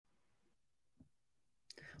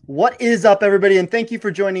What is up, everybody? And thank you for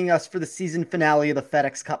joining us for the season finale of the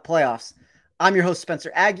FedEx Cup playoffs. I'm your host,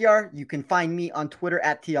 Spencer Aguiar. You can find me on Twitter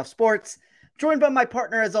at TOffSports. Joined by my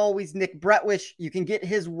partner, as always, Nick Bretwish. You can get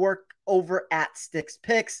his work over at Sticks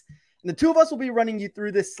Picks. And the two of us will be running you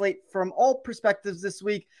through this slate from all perspectives this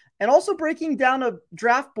week and also breaking down a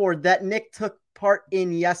draft board that Nick took part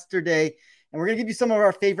in yesterday. And we're going to give you some of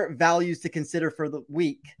our favorite values to consider for the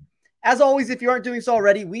week. As always, if you aren't doing so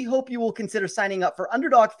already, we hope you will consider signing up for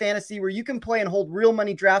Underdog Fantasy, where you can play and hold real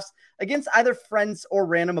money drafts against either friends or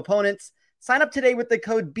random opponents. Sign up today with the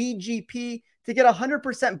code BGP to get a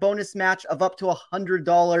 100% bonus match of up to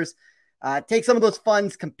 $100. Take some of those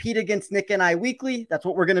funds, compete against Nick and I weekly. That's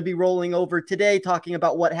what we're going to be rolling over today, talking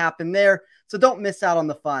about what happened there. So don't miss out on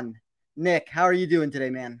the fun. Nick, how are you doing today,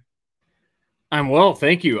 man? I'm well,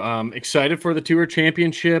 thank you. Excited for the Tour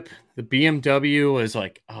Championship. The BMW is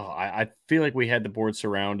like, I feel like we had the board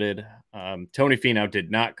surrounded. Tony Finau did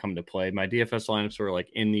not come to play. My DFS lineups were like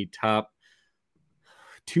in the top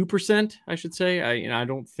 2%, I should say. I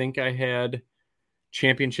don't think I had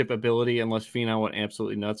championship ability unless Finau went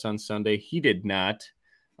absolutely nuts on Sunday. He did not,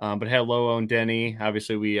 but had low owned Denny.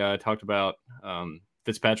 Obviously, we talked about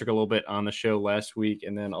Fitzpatrick a little bit on the show last week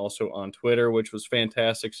and then also on Twitter, which was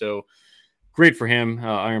fantastic. So, great for him.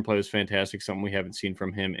 Iron play was fantastic, something we haven't seen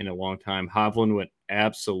from him in a long time. Hovland went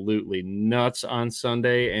absolutely nuts on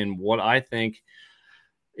Sunday, and what I think,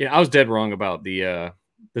 I was dead wrong about the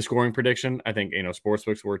scoring prediction. I think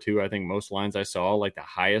sportsbooks were too. I think most lines I saw, like the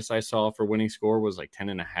highest I saw for winning score was like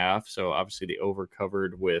 10.5. So obviously the over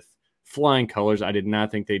covered with flying colors. I did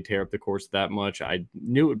not think they'd tear up the course that much. I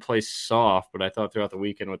knew it would play soft, but I thought throughout the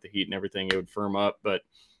weekend with the heat and everything, it would firm up. But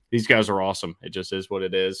these guys are awesome. It just is what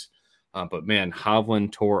it is. But man,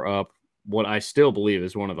 Hovland tore up what I still believe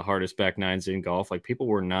is one of the hardest back nines in golf. Like people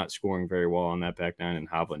were not scoring very well on that back nine, and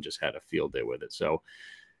Hovland just had a field day with it. So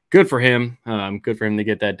good for him. Good for him to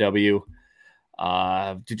get that W.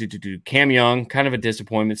 Cam Young, kind of a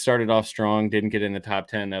disappointment. Started off strong, didn't get in the top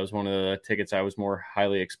 10. That was one of the tickets I was more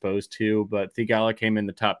highly exposed to. But Thigala came in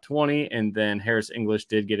the top 20, and then Harris English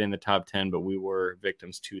did get in the top 10, but we were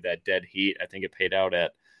victims to that dead heat. I think it paid out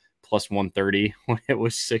at plus 130 when it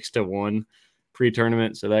was 6-1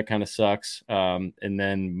 pre-tournament. So that kind of sucks. And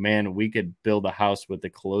then, man, we could build a house with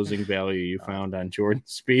the closing value you found on Jordan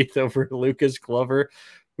Spieth over Lucas Glover.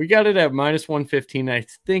 We got it at minus 115. I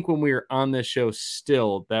think when we were on this show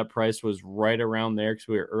still, that price was right around there because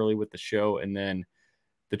we were early with the show. And then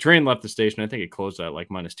the train left the station. I think it closed at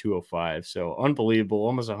like minus 205. So unbelievable.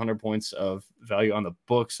 Almost 100 points of value on the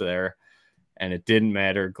books there. And it didn't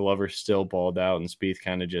matter. Glover still balled out, and Spieth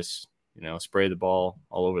kind of just, sprayed the ball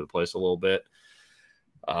all over the place a little bit.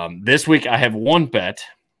 This week I have one bet,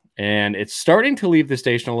 and it's starting to leave the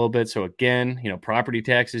station a little bit. So again, property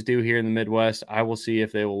taxes due here in the Midwest. I will see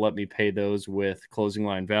if they will let me pay those with closing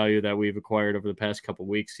line value that we've acquired over the past couple of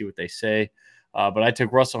weeks, see what they say. But I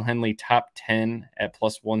took Russell Henley top 10 at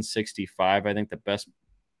plus 165. I think the best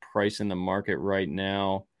price in the market right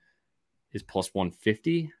now is plus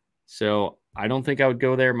 150. So I don't think I would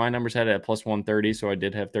go there. My numbers had it at plus 130, so I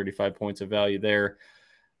did have 35 points of value there.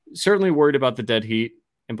 Certainly worried about the dead heat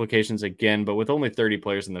implications again, but with only 30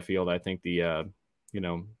 players in the field, I think the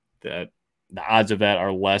odds of that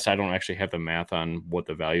are less. I don't actually have the math on what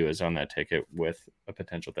the value is on that ticket with a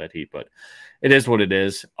potential dead heat, but it is what it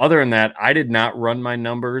is. Other than that, I did not run my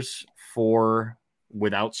numbers for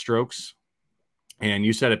without strokes. And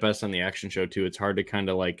you said it best on the action show too. It's hard to kind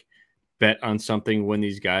of like bet on something when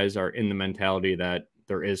these guys are in the mentality that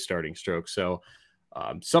there is starting strokes. So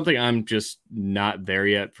something I'm just not there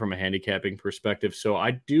yet from a handicapping perspective. So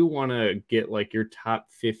I do want to get like your top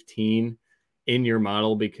 15 in your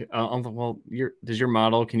model because does your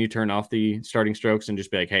model, can you turn off the starting strokes and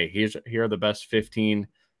just be like, hey, here are the best 15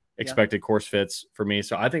 expected course fits for me.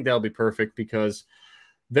 So I think that'll be perfect because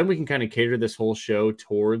then we can kind of cater this whole show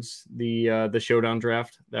towards the showdown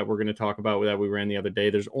draft that we're going to talk about that we ran the other day.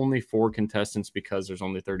 There's only 4 contestants because there's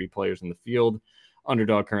only 30 players in the field.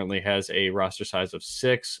 Underdog currently has a roster size of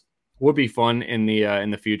 6. Would be fun in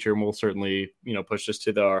the future, and we'll certainly push this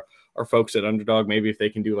to our folks at Underdog. Maybe if they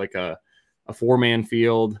can do like a 4-man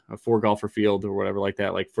field, a 4-golfer field, or whatever like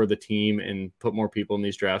that, like for the team, and put more people in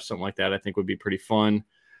these drafts, something like that, I think would be pretty fun.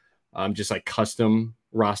 Just like custom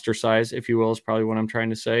roster size, if you will, is probably what I'm trying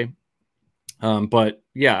to say. But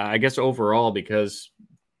yeah, I guess overall, because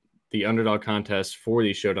the Underdog contest for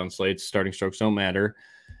these showdown slates, starting strokes don't matter.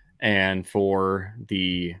 And for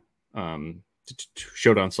the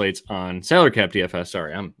showdown slates on Salary Cap DFS,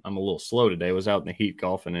 sorry, I'm a little slow today. I was out in the heat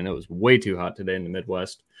golfing, and it was way too hot today in the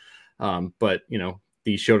Midwest. But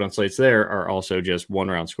the showdown slates there are also just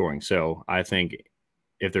 1-round scoring. So I think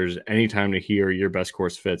if there's any time to hear your best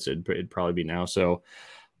course fits, it'd probably be now. So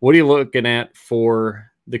what are you looking at for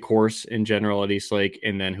the course in general at East Lake?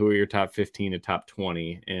 And then who are your top 15 to top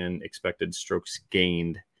 20 in expected strokes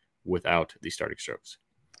gained without the starting strokes?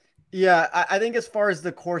 Yeah, I think as far as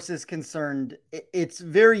the course is concerned, it's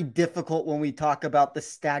very difficult when we talk about the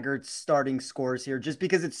staggered starting scores here, just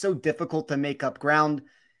because it's so difficult to make up ground.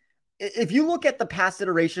 If you look at the past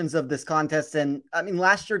iterations of this contest, and I mean,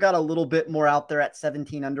 last year got a little bit more out there at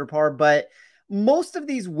 17 under par, but most of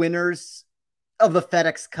these winners of the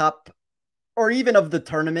FedEx Cup or even of the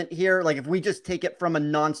tournament here, like if we just take it from a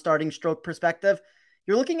non-starting stroke perspective,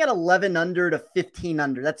 you're looking at 11 under to 15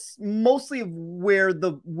 under. That's mostly where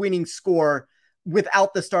the winning score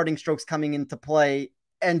without the starting strokes coming into play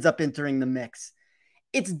ends up entering the mix.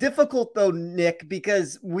 It's difficult though, Nick,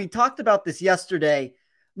 because we talked about this yesterday.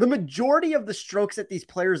 The majority of the strokes that these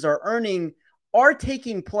players are earning are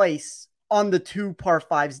taking place on the two par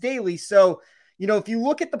fives daily. So, if you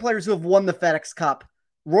look at the players who have won the FedEx Cup,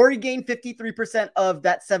 Rory gained 53% of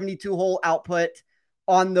that 72 hole output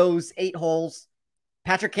on those 8 holes.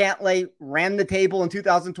 Patrick Cantlay ran the table in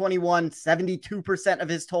 2021, 72% of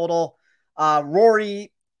his total.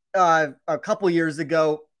 Rory, a couple years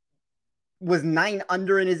ago, was 9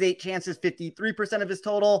 under in his 8 chances, 53% of his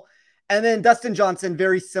total. And then Dustin Johnson,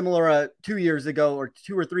 very similar 2 years ago or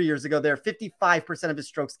 2 or 3 years ago there, 55% of his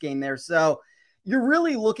strokes gained there. So you're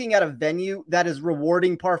really looking at a venue that is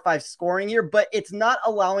rewarding par 5 scoring here, but it's not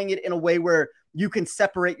allowing it in a way where you can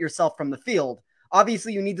separate yourself from the field.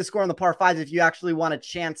 Obviously, you need to score on the par 5s if you actually want a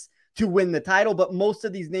chance to win the title, but most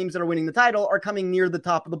of these names that are winning the title are coming near the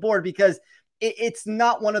top of the board because it's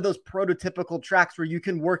not one of those prototypical tracks where you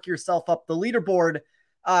can work yourself up the leaderboard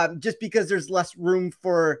just because there's less room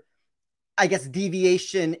for, I guess,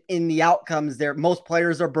 deviation in the outcomes there. Most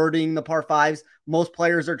players are birdieing the par 5s. Most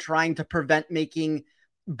players are trying to prevent making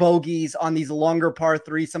bogeys on these longer par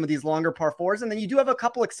 3s, some of these longer par 4s. And then you do have a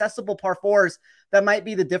couple accessible par 4s that might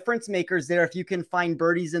be the difference makers there if you can find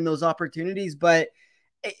birdies in those opportunities. But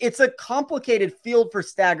it's a complicated field for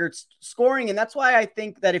staggered scoring. And that's why I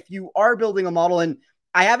think that if you are building a model, and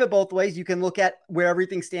I have it both ways, you can look at where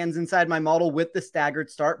everything stands inside my model with the staggered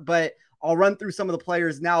start, but I'll run through some of the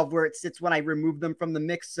players now of where it sits when I remove them from the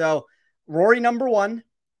mix. So Rory, number 1,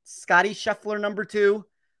 Scotty Scheffler, number 2,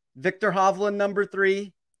 Victor Hovland, number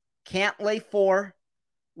 3, Cantlay, 4,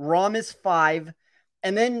 Rahm is 5.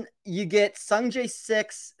 And then you get Sungjae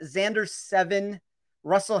 6, Xander 7,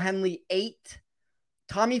 Russell Henley 8,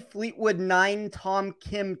 Tommy Fleetwood 9, Tom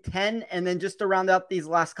Kim 10, and then just to round out these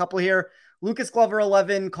last couple here, Lucas Glover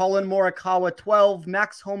 11, Colin Morikawa 12,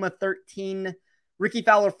 Max Homa 13, Ricky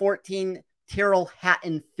Fowler 14, Tyrrell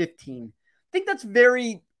Hatton 15. I think that's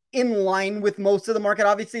very in line with most of the market.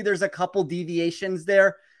 Obviously, there's a couple deviations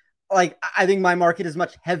there. Like, I think my market is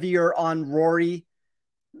much heavier on Rory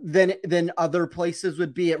than other places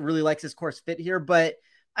would be. It really likes his course fit here, but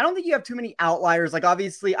I don't think you have too many outliers. Like,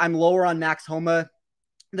 obviously, I'm lower on Max Homa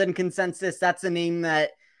than consensus. That's a name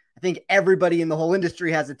that I think everybody in the whole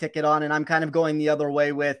industry has a ticket on, and I'm kind of going the other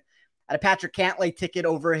way with a Patrick Cantlay ticket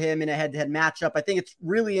over him in a head-to-head matchup. I think it's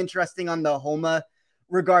really interesting on the Homa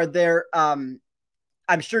regard there. I'm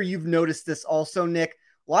sure you've noticed this also, Nick.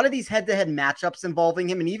 A lot of these head-to-head matchups involving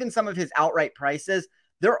him and even some of his outright prices,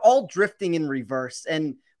 they're all drifting in reverse.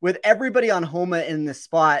 And with everybody on Homa in this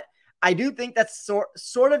spot, I do think that's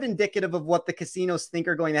sort of indicative of what the casinos think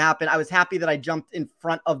are going to happen. I was happy that I jumped in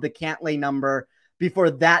front of the Cantlay number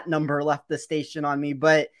before that number left the station on me.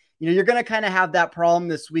 But, you're going to kind of have that problem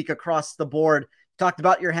this week across the board. Talked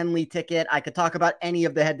about your Henley ticket. I could talk about any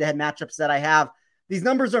of the head-to-head matchups that I have. These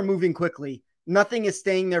numbers are moving quickly. Nothing is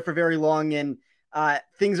staying there for very long, and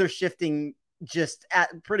things are shifting just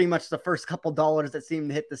at pretty much the first couple dollars that seem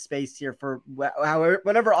to hit the space here for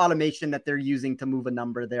whatever automation that they're using to move a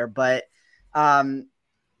number there. But I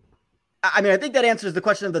think that answers the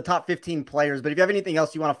question of the top 15 players, but if you have anything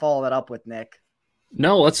else you want to follow that up with, Nick.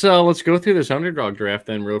 No, let's go through this underdog draft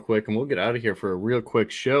then real quick, and we'll get out of here for a real quick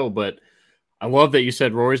show. But I love that you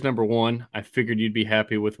said Rory's number 1. I figured you'd be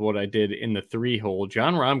happy with what I did in the 3 hole.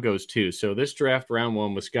 Jon Rahm goes 2. So this draft round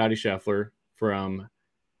 1 was Scotty Scheffler from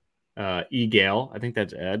Egal. I think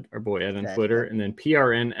that's Ed, our boy Ed on Twitter. And then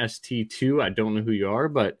PRNST2. I don't know who you are,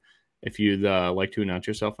 but if you'd like to announce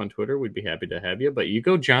yourself on Twitter, we'd be happy to have you. But you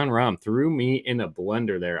go Jon Rahm, threw me in a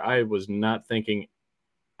blender there. I was not thinking.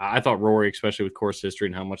 I thought Rory, especially with course history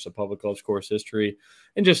and how much the public loves course history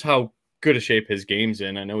and just how good a shape his game's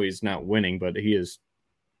in. I know he's not winning, but he is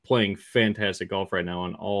playing fantastic golf right now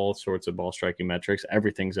on all sorts of ball striking metrics.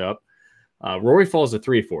 Everything's up. Rory falls to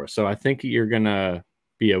 3 for us. So I think you're going to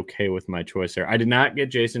be okay with my choice there. I did not get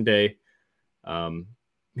Jason Day.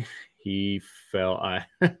 He fell.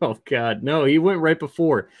 Oh God, no! He went right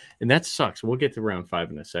before, and that sucks. We'll get to round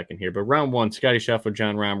 5 in a second here, but round 1: Scotty Scheffler,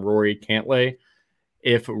 John Rahm, Rory, Cantlay.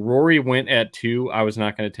 If Rory went at 2, I was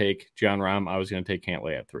not going to take John Rahm. I was going to take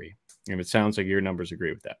Cantlay at 3. And it sounds like your numbers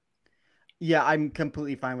agree with that. Yeah, I'm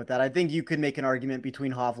completely fine with that. I think you could make an argument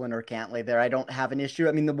between Hovland or Cantlay there. I don't have an issue.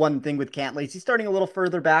 I mean, the one thing with Cantlay is he's starting a little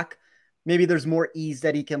further back. Maybe there's more ease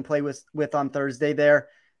that he can play with on Thursday there.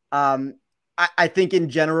 Um, I think in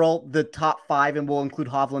general, the top 5, and we'll include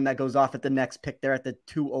Hovland that goes off at the next pick there at the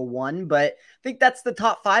 201. But I think that's the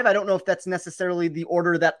top 5. I don't know if that's necessarily the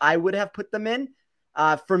order that I would have put them in.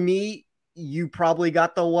 For me, you probably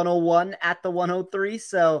got the 101 at the 103.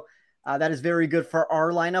 So that is very good for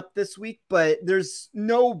our lineup this week, but there's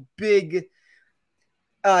no big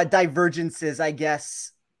divergences, I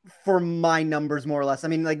guess, for my numbers, more or less. I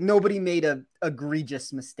mean, like nobody made a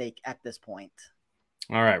egregious mistake at this point.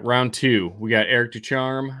 All right, round 2. We got Eric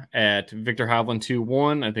Ducharme at Victor Hovland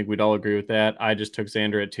 2-1. I think we'd all agree with that. I just took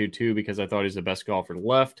Xander at 2-2 because I thought he's the best golfer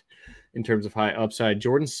left in terms of high upside.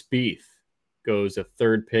 Jordan Spieth goes a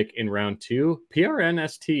 3rd pick in round 2.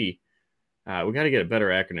 PRNST. We got to get a better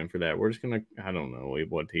acronym for that. We're just going to, I don't know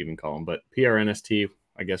what to even call them, but PRNST,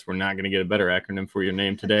 I guess we're not going to get a better acronym for your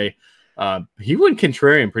name today. He went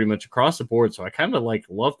contrarian pretty much across the board, so I kind of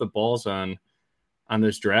love the balls on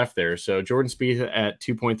this draft there. So Jordan Spieth at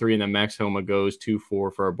 2.3, and then Max Homa goes 2-4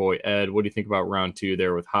 for our boy Ed. What do you think about round 2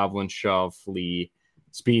 there with Hovland, Schauffele,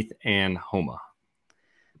 Spieth, and Homa?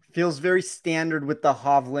 Feels very standard with the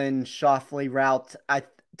Hovland, Schauffele route.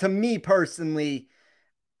 To me personally,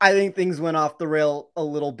 I think things went off the rail a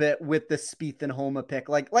little bit with the Spieth and Homa pick.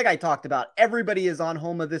 Like I talked about, everybody is on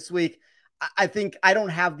Homa this week. I think I don't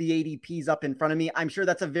have the ADPs up in front of me. I'm sure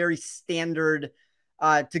that's a very standard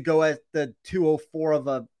to go at the 204 of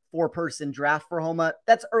a 4-person draft for Homa.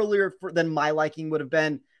 That's earlier than my liking would have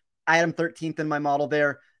been. I had him 13th in my model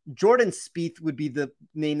there. Jordan Spieth would be the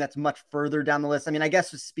name that's much further down the list. I mean, I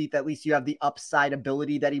guess with Spieth, at least you have the upside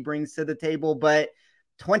ability that he brings to the table, but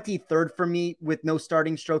 23rd for me with no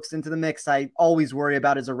starting strokes into the mix. I always worry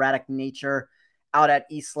about his erratic nature out at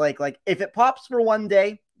East Lake. Like if it pops for one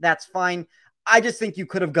day, that's fine. I just think you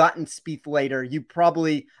could have gotten Spieth later. You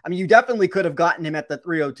definitely could have gotten him at the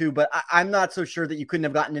 302, but I'm not so sure that you couldn't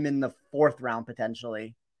have gotten him in the 4th round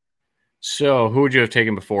potentially. So who would you have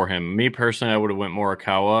taken before him? Me personally, I would have went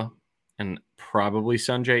Morikawa and probably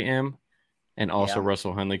Sungjae Im. And also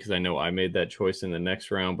Russell Henley, because I know I made that choice in the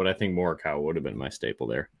next round, but I think Morikawa would have been my staple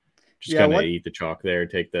there. Just kind of eat the chalk there,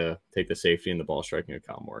 take the safety and the ball striking of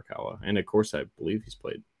Kyle Morikawa. And of course, I believe he's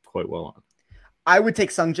played quite well on. I would take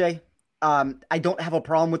Sungjae. I don't have a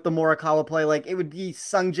problem with the Morikawa play. Like it would be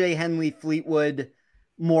Sungjae, Henley, Fleetwood,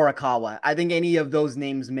 Morikawa. I think any of those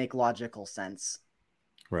names make logical sense.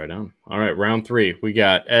 Right on. All right, round 3. We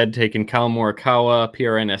got Ed taking Kyle Morikawa,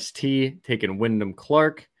 PRNST taking Wyndham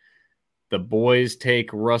Clark. The boys take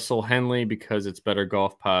Russell Henley because it's Better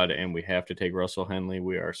Golf Pod, and we have to take Russell Henley.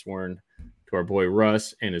 We are sworn to our boy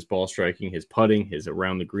Russ and his ball striking, his putting, his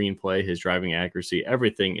around the green play, his driving accuracy.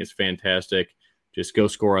 Everything is fantastic. Just go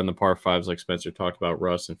score on the par 5s like Spencer talked about,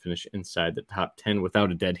 Russ, and finish inside the top 10 without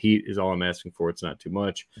a dead heat is all I'm asking for. It's not too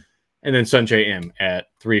much. And then Sungjae Im at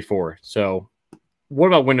 3-4. So what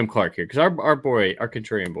about Wyndham Clark here? Because our boy, our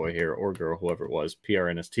contrarian boy here, or girl, whoever it was,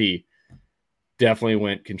 PRNST, definitely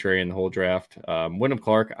went contrarian the whole draft. Wyndham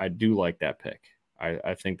Clark, I do like that pick.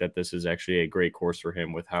 I think that this is actually a great course for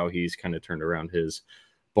him with how he's kind of turned around his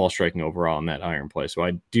ball striking overall in that iron play. So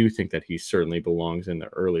I do think that he certainly belongs in the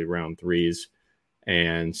early round 3s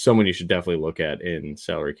and someone you should definitely look at in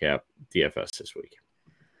salary cap DFS this week.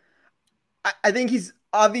 I think he's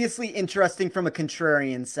obviously interesting from a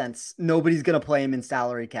contrarian sense. Nobody's going to play him in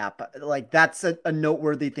salary cap. Like that's a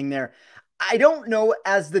noteworthy thing there. I don't know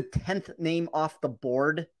as the 10th name off the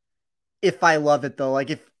board if I love it though. Like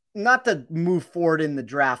if not to move forward in the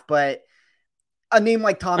draft, but a name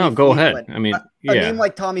like Tommy Fleetwood. Go ahead. I mean, a name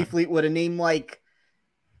like Tommy Fleetwood, a name like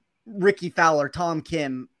Ricky Fowler, Tom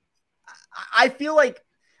Kim. I feel like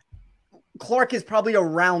Clark is probably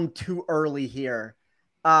around too early here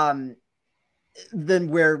than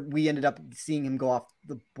where we ended up seeing him go off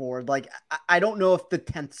the board. Like, I don't know if the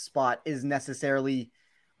 10th spot is necessarily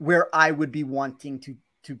where I would be wanting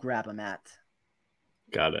to grab him at.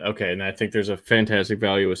 Got it. Okay. And I think there's a fantastic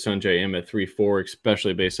value with Sungjae Im at 3-4,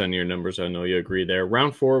 especially based on your numbers. I know you agree there.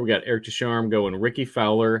 Round 4, we got Eric Ducharme going Ricky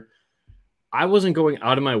Fowler. I wasn't going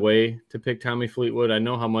out of my way to pick Tommy Fleetwood. I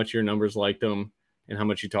know how much your numbers liked him and how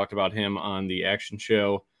much you talked about him on the action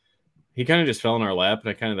show. He kind of just fell in our lap,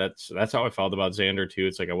 and that's how I felt about Xander too.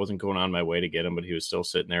 It's like I wasn't going on my way to get him, but he was still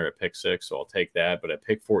sitting there at pick 6, so I'll take that. But at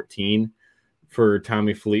pick 14, for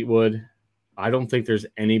Tommy Fleetwood. I don't think there's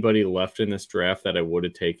anybody left in this draft that I would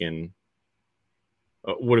have taken,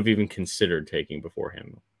 would have even considered taking before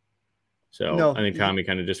him. So I No, think Tommy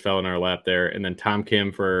kind of just fell in our lap there. And then Tom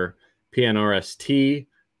Kim for PNRST.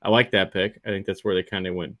 I like that pick. I think that's where they kind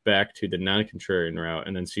of went back to the non-contrarian route,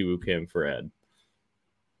 and then Siwoo Kim for Ed.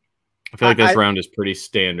 I feel like this round is pretty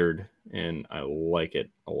standard, and I like it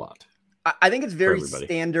a lot. I think it's very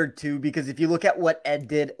standard too, because if you look at what Ed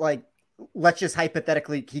did, like, let's just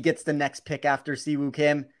hypothetically, he gets the next pick after Siwoo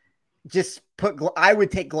Kim. Just I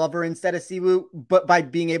would take Glover instead of Siwoo, but by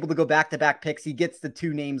being able to go back-to-back picks, he gets the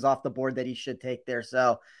two names off the board that he should take there.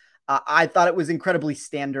 So I thought it was incredibly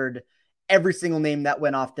standard. Every single name that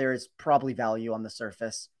went off there is probably value on the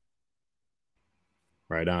surface.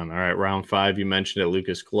 Right on. All right, round 5, you mentioned it.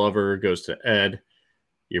 Lucas Glover goes to Ed.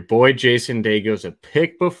 Your boy Jason Day goes a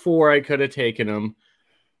pick before I could have taken him.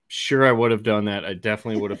 Sure, I would have done that. I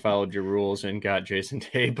definitely would have followed your rules and got Jason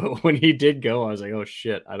Day. But when he did go, I was like, oh,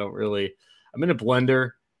 shit, I'm in a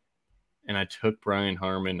blender. And I took Brian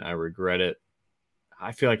Harman. I regret it.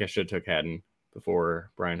 I feel like I should have took Hatton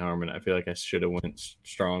before Brian Harman. I feel like I should have went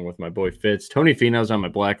strong with my boy Fitz. Tony Finau's on my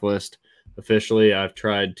blacklist officially. I've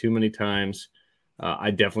tried too many times.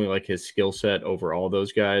 I definitely like his skill set over all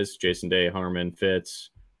those guys. Jason Day, Harman,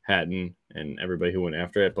 Fitz, Hatton, and everybody who went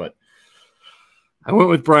after it. But I went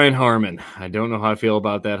with Brian Harman. I don't know how I feel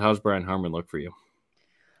about that. How's Brian Harman look for you?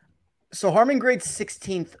 So Harman grades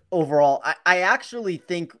 16th overall. I actually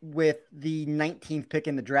think with the 19th pick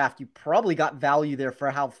in the draft, you probably got value there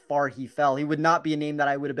for how far he fell. He would not be a name that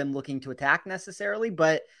I would have been looking to attack necessarily,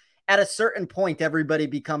 but at a certain point, everybody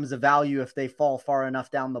becomes a value if they fall far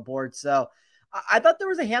enough down the board. So I thought there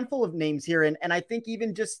was a handful of names here. And I think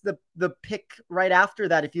even just the pick right after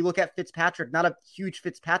that, if you look at Fitzpatrick, not a huge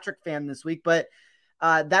Fitzpatrick fan this week, but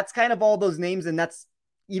that's kind of all those names. And that's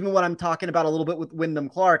even what I'm talking about a little bit with Wyndham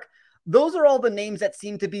Clark. Those are all the names that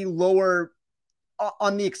seem to be lower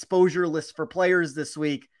on the exposure list for players this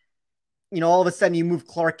week. You know, all of a sudden you move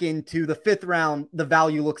Clark into the 5th round, the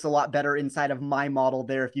value looks a lot better inside of my model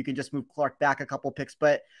there if you can just move Clark back a couple picks.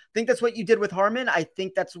 But I think that's what you did with Harman. I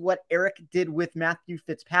think that's what Eric did with Matthew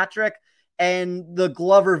Fitzpatrick. And the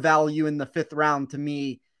Glover value in the 5th round to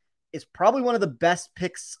me is probably one of the best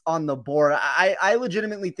picks on the board. I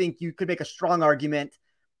legitimately think you could make a strong argument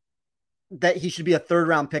that he should be a 3rd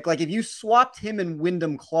round pick. Like if you swapped him and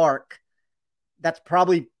Wyndham Clark, that's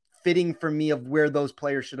probably fitting for me of where those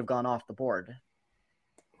players should have gone off the board.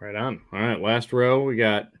 Right on. All right, last row, we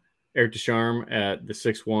got Eric Descharme at the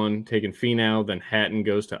 6-1, taking Finau. Then Hatton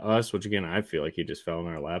goes to us, which again, I feel like he just fell in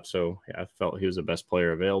our lap. So I felt he was the best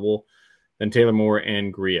player available. Then Taylor Moore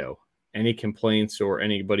and Griot. Any complaints or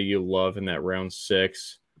anybody you love in that round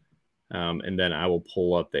 6? And then I will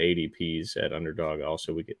pull up the ADPs at Underdog.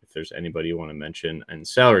 Also, if there's anybody you want to mention, and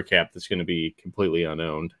salary cap that's going to be completely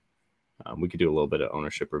unowned. We could do a little bit of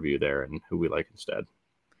ownership review there and who we like instead.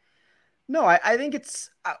 No, I think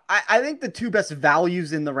I think the two best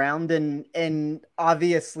values in the round, and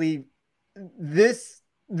obviously this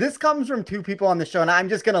comes from two people on the show, and I'm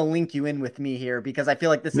just gonna link you in with me here because I feel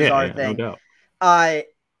like this is our thing. No doubt.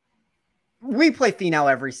 We play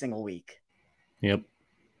Finau every single week. Yep.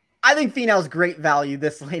 I think Finau's great value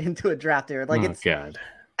this late into a draft here. Like God.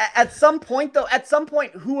 At some point,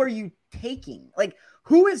 who are you taking? Like,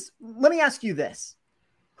 let me ask you this.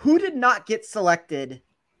 Who did not get selected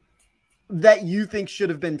that you think should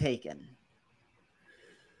have been taken?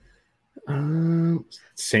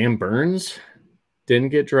 Sam Burns didn't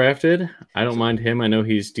get drafted. I don't mind him. I know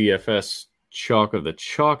he's DFS chalk of the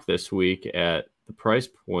chalk this week at the price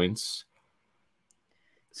points.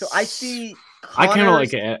 So I see I kind of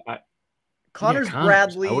like it. Connors,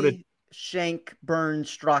 Bradley, Shank, Burns,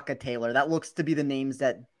 Straka, Taylor. That looks to be the names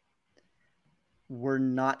that were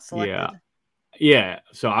not selected. Yeah.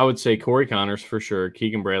 So I would say Corey Connors for sure.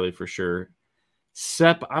 Keegan Bradley for sure.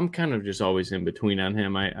 Sepp, I'm kind of just always in between on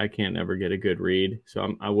him. I can't ever get a good read.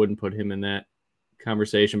 So I wouldn't put him in that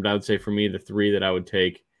conversation. But I would say for me, the 3 that I would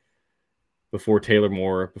take before Taylor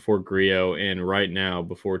Moore, before Griot, and right now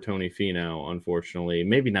before Tony Finau, unfortunately,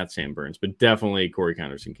 maybe not Sam Burns, but definitely Corey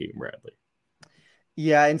Connors and Keegan Bradley.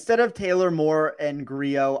 Yeah, instead of Taylor Moore and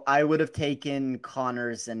Griot, I would have taken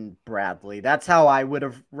Connors and Bradley. That's how I would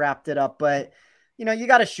have wrapped it up. But, you know, you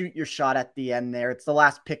got to shoot your shot at the end there. It's the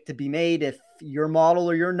last pick to be made. If your model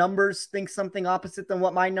or your numbers think something opposite than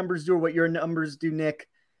what my numbers do or what your numbers do, Nick,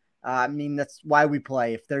 I mean, that's why we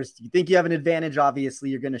play. If you think you have an advantage,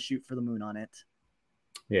 obviously you're going to shoot for the moon on it.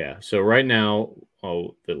 Yeah. So right now,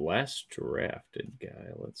 the last drafted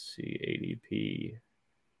guy, let's see, ADP.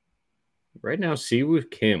 Right now, Siwoo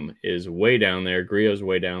Kim is way down there. Griot's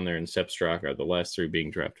way down there, and Sepp Straka are the last three being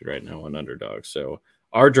drafted right now on underdog. So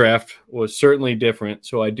our draft was certainly different.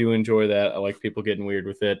 So I do enjoy that. I like people getting weird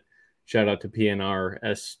with it. Shout out to PNR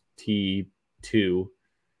ST2.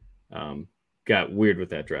 Got weird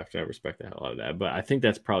with that draft. I respect the hell out of that. But I think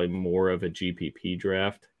that's probably more of a GPP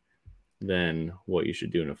draft than what you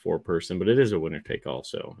should do in a 4-person. But it is a winner take all.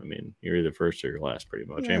 So I mean, you're either first or you're last, pretty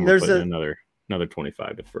much. Yeah, And and we're there's putting a another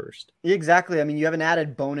 25 to first. exactly. I mean, you have an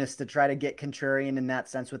added bonus to try to get contrarian in that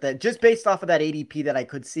sense with it. Just based off of that ADP that I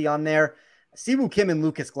could see on there, Siwoo Kim and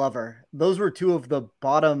Lucas Glover, those were two of the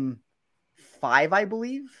bottom 5, I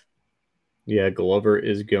believe. Yeah, Glover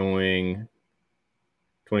is going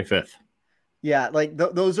 25th. Yeah, like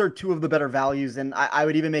those are two of the better values. And I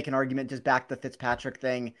would even make an argument just back the Fitzpatrick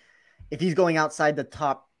thing. If he's going outside the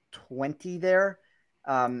top 20 there,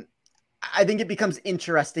 um, I think it becomes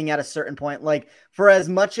interesting at a certain point. Like, for as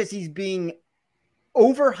much as he's being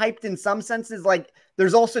overhyped in some senses, like,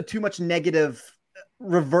 there's also too much negative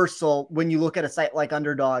reversal when you look at a site like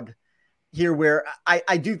Underdog here, where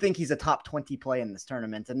I do think he's a top 20 play in this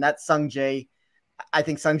tournament. And that's Sung Jae. I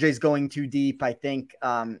think Sung Jae's going too deep. I think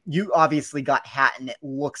you obviously got Hatton. It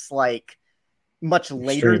looks like much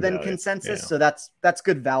later Extreme than value. consensus. Yeah. So that's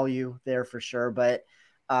good value there for sure. But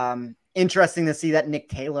interesting to see that Nick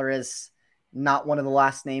Taylor is not one of the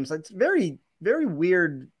last names. It's very, very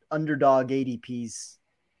weird underdog ADPs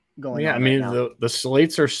going Yeah, I on right mean now. the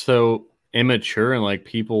slates are so immature and like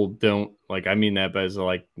people don't like I mean that but as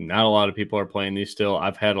like not a lot of people are playing these still.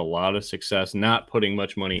 I've had a lot of success not putting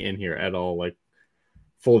much money in here at all. Like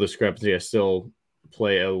full discrepancy, I still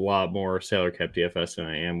play a lot more salary cap DFS than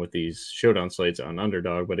I am with these showdown slates on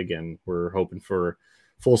underdog. But again, we're hoping for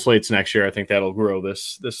full slates next year. I think that'll grow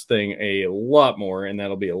this thing a lot more and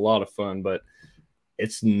that'll be a lot of fun. But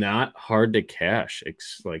it's not hard to cash.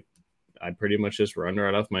 It's like I pretty much just run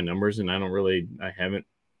right off my numbers, and I haven't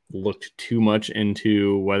looked too much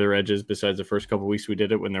into weather edges besides the first couple of weeks we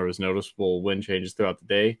did it when there was noticeable wind changes throughout the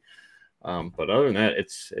day. But other than that,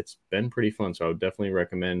 it's been pretty fun. So I would definitely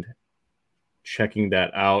recommend checking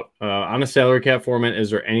that out. On a salary cap format, is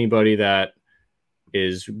there anybody that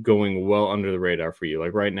is going well under the radar for you?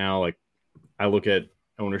 Like right now, like I look at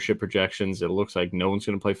ownership projections, it looks like no one's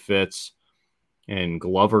going to play Fitz, and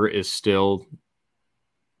Glover is still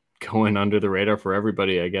going under the radar for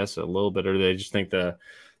everybody, I guess, a little bit, or they just think the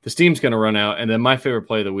steam's going to run out. And then my favorite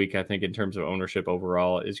play of the week, I think, in terms of ownership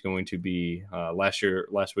overall, is going to be last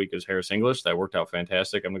week is Harris English. That worked out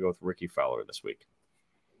fantastic. I'm going to go with Ricky Fowler this week.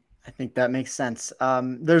 I think that makes sense.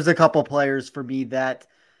 There's a couple players for me that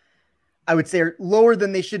I would say are lower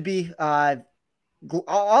than they should be. I'll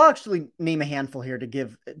actually name a handful here to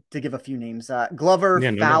give a few names. Glover,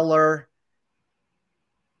 Yeah, no, no. Fowler.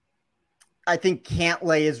 I think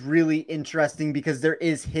Cantlay is really interesting because there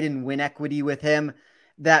is hidden win equity with him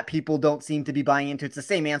that people don't seem to be buying into. It's the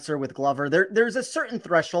same answer with Glover. There's a certain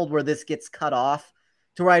threshold where this gets cut off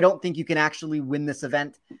to where I don't think you can actually win this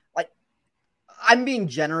event. Like, I'm being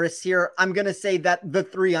generous here. I'm going to say that the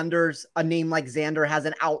 3 unders, a name like Xander has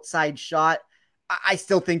an outside shot. I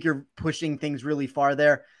still think you're pushing things really far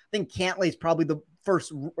there. I think Cantlay is probably the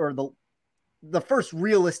first or the first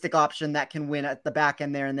realistic option that can win at the back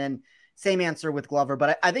end there. And then same answer with Glover.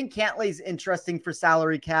 But I think Cantlay's interesting for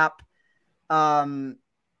salary cap.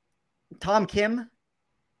 Tom Kim,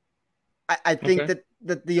 I think Okay.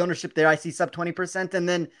 that the ownership there, I see sub 20%. And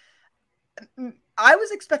then I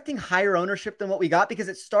was expecting higher ownership than what we got because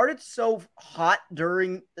it started so hot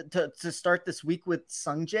to start this week with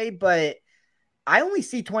Sung Jae, but I only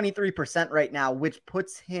see 23% right now, which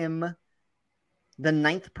puts him the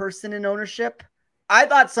 9th person in ownership. I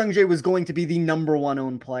thought Sung Jae was going to be the number 1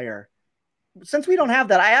 owned player. Since we don't have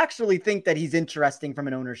that, I actually think that he's interesting from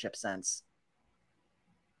an ownership sense.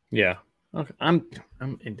 Yeah. Okay. I'm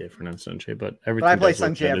indifferent on Sunshine, but But everything I play does look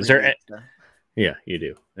Sung Jae good. every Is there? week. So. Yeah, you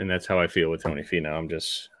do, and that's how I feel with Tony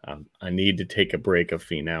Finau. I need to take a break of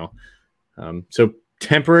Finau. So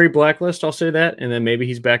temporary blacklist, I'll say that, and then maybe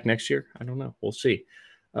he's back next year. I don't know. We'll see.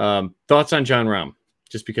 Thoughts on John Rahm?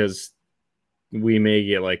 Just because we may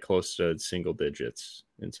get like close to single digits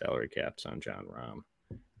in salary caps on John Rahm.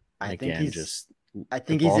 I think The he's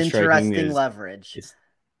ball striking interesting leverage.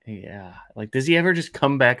 Yeah. Like, does he ever just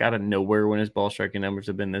come back out of nowhere when his ball striking numbers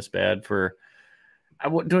have been this bad for? I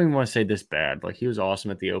don't even want to say this bad. Like, he was awesome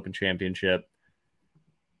at the Open Championship.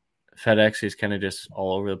 FedEx, he's kind of just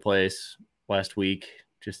all over the place last week.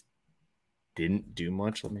 Just didn't do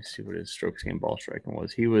much. Let me see what his strokes gained ball striking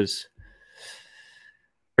was. He was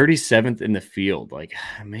 37th in the field. Like,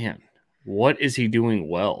 man, what is he doing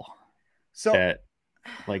well? So That,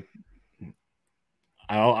 like,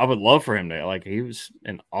 I would love for him to, like, he was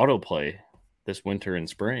in autoplay this winter and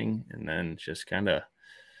spring, and then just kind of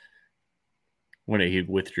when he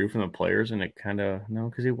withdrew from the players, and it kind of no,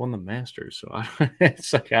 because he won the Masters. So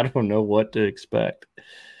it's like I don't know what to expect.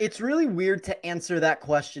 It's really weird to answer that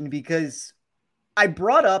question because I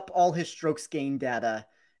brought up all his strokes gain data,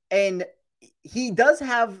 and he does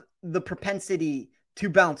have the propensity to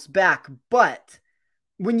bounce back. But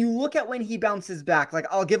when you look at when he bounces back, like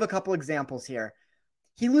I'll give a couple examples here.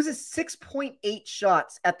 He loses 6.8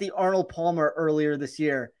 shots at the Arnold Palmer earlier this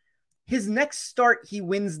year. His next start, he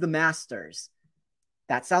wins the Masters.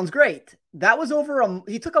 That sounds great. That was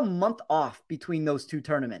he took a month off between those two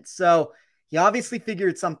tournaments. So he obviously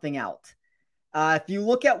figured something out. If you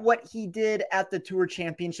look at what he did at the Tour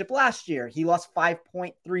Championship last year, he lost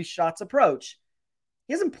 5.3 shots approach.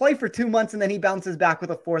 He doesn't play for 2 months and then he bounces back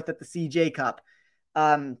with a fourth at the CJ Cup.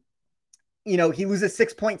 He loses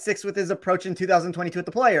 6.6 with his approach in 2022 at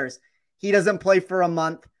the Players. He doesn't play for a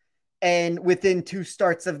month. And within 2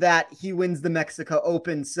 starts of that, he wins the Mexico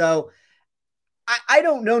Open. So I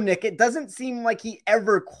don't know, Nick. It doesn't seem like he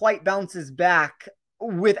ever quite bounces back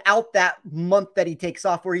without that month that he takes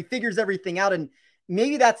off where he figures everything out. And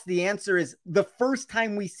maybe that's the answer is the first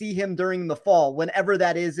time we see him during the fall, whenever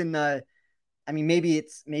that is maybe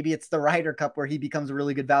it's the Ryder Cup where he becomes a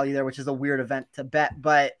really good value there, which is a weird event to bet.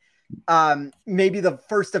 But maybe the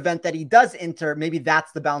first event that he does enter, maybe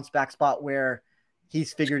that's the bounce back spot where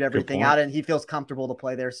he's figured everything out and he feels comfortable to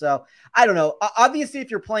play there. So I don't know. Obviously, if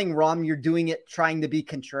you're playing ROM, you're doing it trying to be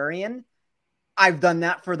contrarian. I've done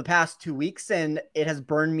that for the past 2 weeks and it has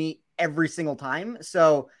burned me every single time.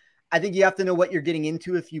 So I think you have to know what you're getting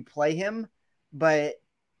into if you play him. But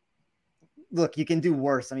look, you can do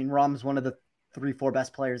worse. I mean, ROM's one of the 3-4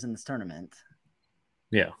 best players in this tournament.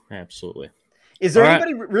 Yeah, absolutely. Is there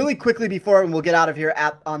anybody really quickly before we'll get out of here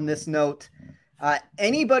on this note,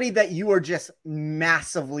 anybody that you are just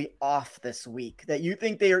massively off this week that you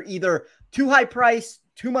think they are either too high price,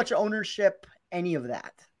 too much ownership, any of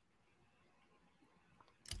that?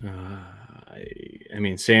 I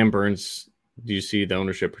mean, Sam Burns, do you see the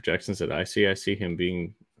ownership projections that I see? I see him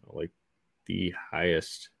being like the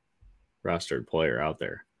highest rostered player out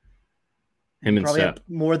there. Him and probably Sepp.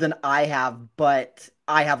 More than I have, but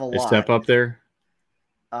I have a lot. Is Sepp up there?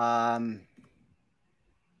 I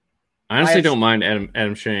honestly don't mind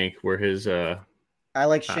Adam Schenk, where his I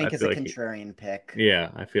like Schenk as a contrarian pick.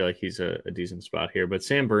 Yeah, I feel like he's a decent spot here. But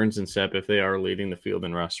Sam Burns and Sepp, if they are leading the field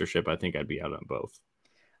in rostership, I think I'd be out on both.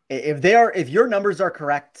 If your numbers are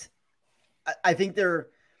correct, I think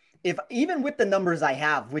even with the numbers I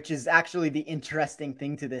have, which is actually the interesting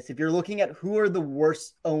thing to this, if you're looking at who are the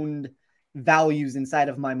worst owned values inside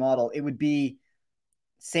of my model, it would be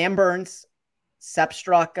Sam Burns, Sepp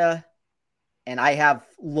Straka, and I have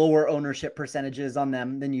lower ownership percentages on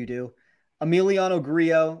them than you do. Emiliano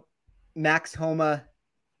Grillo, Max Homa,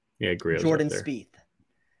 Grillo's Jordan Spieth.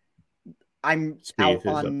 I'm out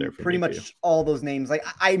on pretty much all those names. Like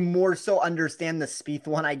I more so understand the Spieth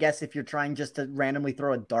one, I guess, if you're trying just to randomly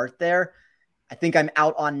throw a dart there. I think I'm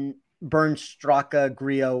out on Burns, Straka,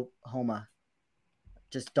 Grillo, Homa.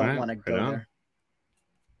 Just don't want to go there.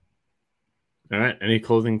 All right. Any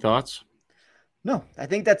closing thoughts? No, I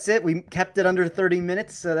think that's it. We kept it under 30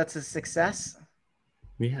 minutes, so that's a success.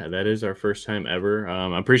 Yeah, that is our first time ever.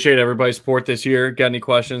 I appreciate everybody's support this year. Got any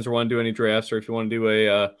questions or want to do any drafts, or if you want to do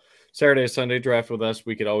a Saturday, Sunday draft with us,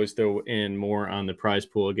 we could always throw in more on the prize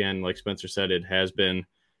pool. Again, like Spencer said, it has been,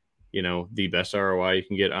 the best ROI you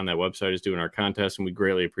can get on that website is doing our contest, and we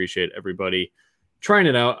greatly appreciate everybody trying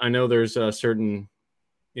it out. I know there's certain,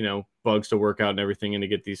 bugs to work out and everything and to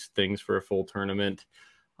get these things for a full tournament.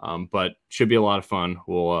 But should be a lot of fun.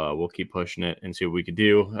 We'll keep pushing it and see what we could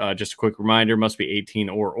do. Just a quick reminder, must be 18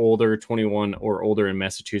 or older, 21 or older in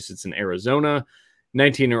Massachusetts and Arizona,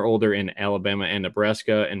 19 or older in Alabama and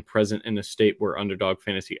Nebraska, and present in a state where Underdog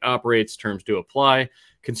Fantasy operates. Terms do apply.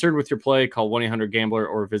 Concerned with your play, call 1-800-GAMBLER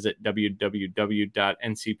or visit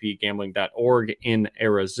www.ncpgambling.org in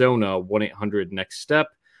Arizona, 1-800-NEXT-STEP,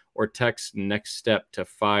 or text NEXT STEP to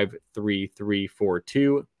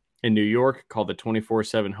 53342. In New York, call the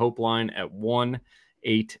 24/7 Hope line at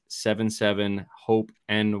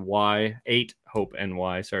 1-877-HOPE-NY,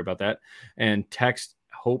 8-HOPE-NY, sorry about that, and text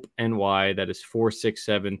HOPE-NY, that is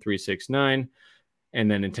 467-369.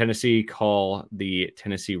 And then in Tennessee, call the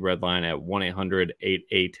Tennessee Red Line at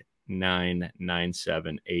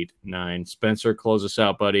 1-800-889-9789. Spencer, close us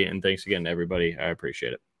out, buddy, and thanks again to everybody. I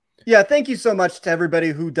appreciate it. Yeah, thank you so much to everybody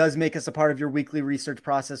who does make us a part of your weekly research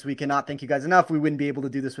process. We cannot thank you guys enough. We wouldn't be able to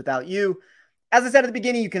do this without you. As I said at the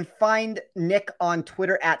beginning, you can find Nick on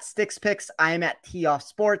Twitter at SticksPicks. I am at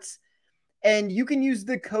TOffSports. And you can use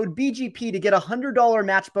the code BGP to get a $100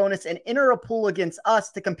 match bonus and enter a pool against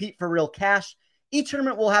us to compete for real cash. Each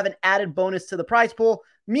tournament will have an added bonus to the prize pool,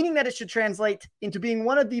 meaning that it should translate into being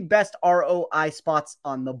one of the best ROI spots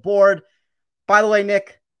on the board. By the way,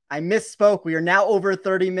 Nick, I misspoke. We are now over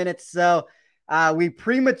 30 minutes, so we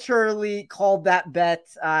prematurely called that bet.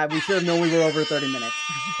 We should have known we were over 30 minutes.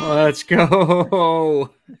 Let's go.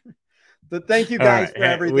 But thank you guys for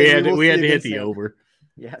everything. We had to hit the over.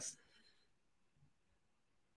 Yes.